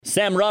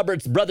Sam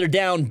Roberts, Brother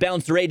Down,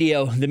 Bounce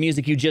Radio, the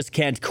music you just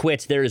can't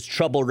quit. There is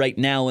trouble right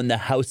now in the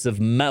House of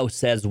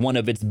Mouse as one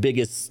of its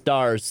biggest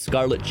stars,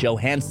 Scarlett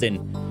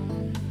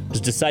Johansson, has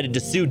decided to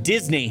sue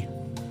Disney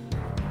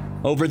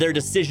over their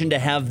decision to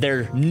have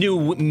their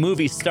new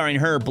movie starring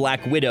her,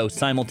 Black Widow,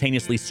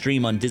 simultaneously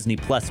stream on Disney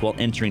Plus while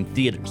entering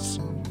theaters.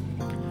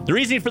 The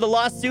reason for the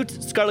lawsuit,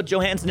 Scarlett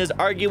Johansson is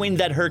arguing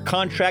that her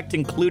contract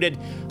included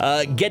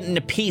getting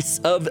a piece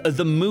of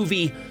the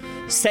movie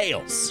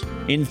sales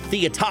in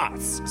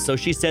theaters. So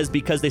she says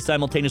because they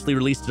simultaneously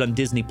released it on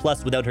Disney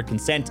Plus without her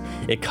consent,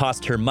 it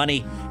cost her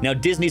money. Now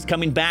Disney's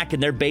coming back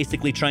and they're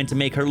basically trying to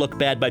make her look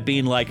bad by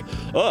being like,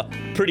 oh,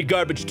 pretty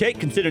garbage take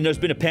considering there's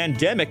been a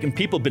pandemic and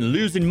people have been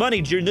losing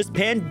money during this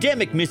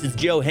pandemic, Mrs.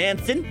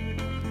 Johansson.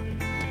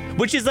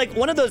 Which is like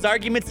one of those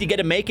arguments you get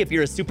to make if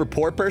you're a super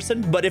poor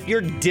person, but if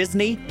you're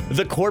Disney,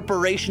 the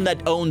corporation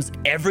that owns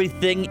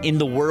everything in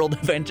the world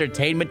of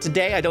entertainment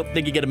today, I don't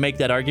think you get to make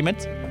that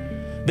argument.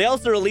 They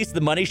also released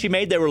the money she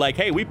made. They were like,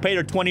 hey, we paid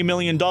her $20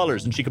 million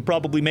and she could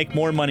probably make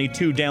more money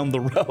too down the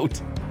road.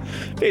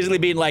 Basically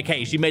being like,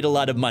 hey, she made a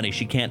lot of money.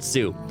 She can't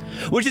sue.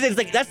 Which is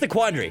like, that's the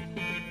quandary.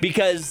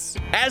 Because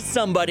as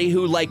somebody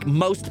who, like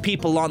most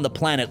people on the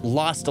planet,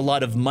 lost a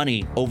lot of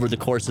money over the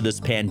course of this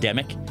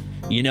pandemic,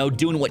 you know,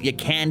 doing what you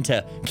can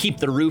to keep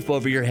the roof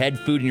over your head,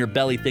 food in your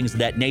belly, things of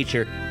that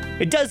nature,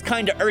 it does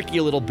kind of irk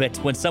you a little bit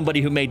when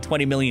somebody who made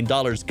 $20 million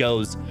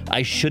goes,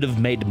 I should have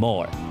made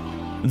more.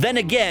 Then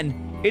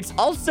again, it's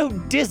also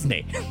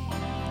Disney.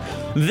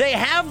 They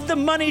have the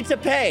money to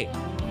pay.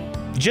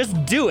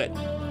 Just do it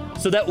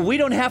so that we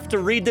don't have to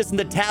read this in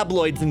the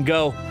tabloids and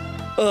go,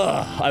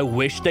 ugh, I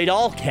wish they'd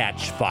all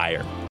catch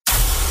fire.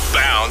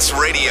 Bounce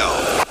Radio.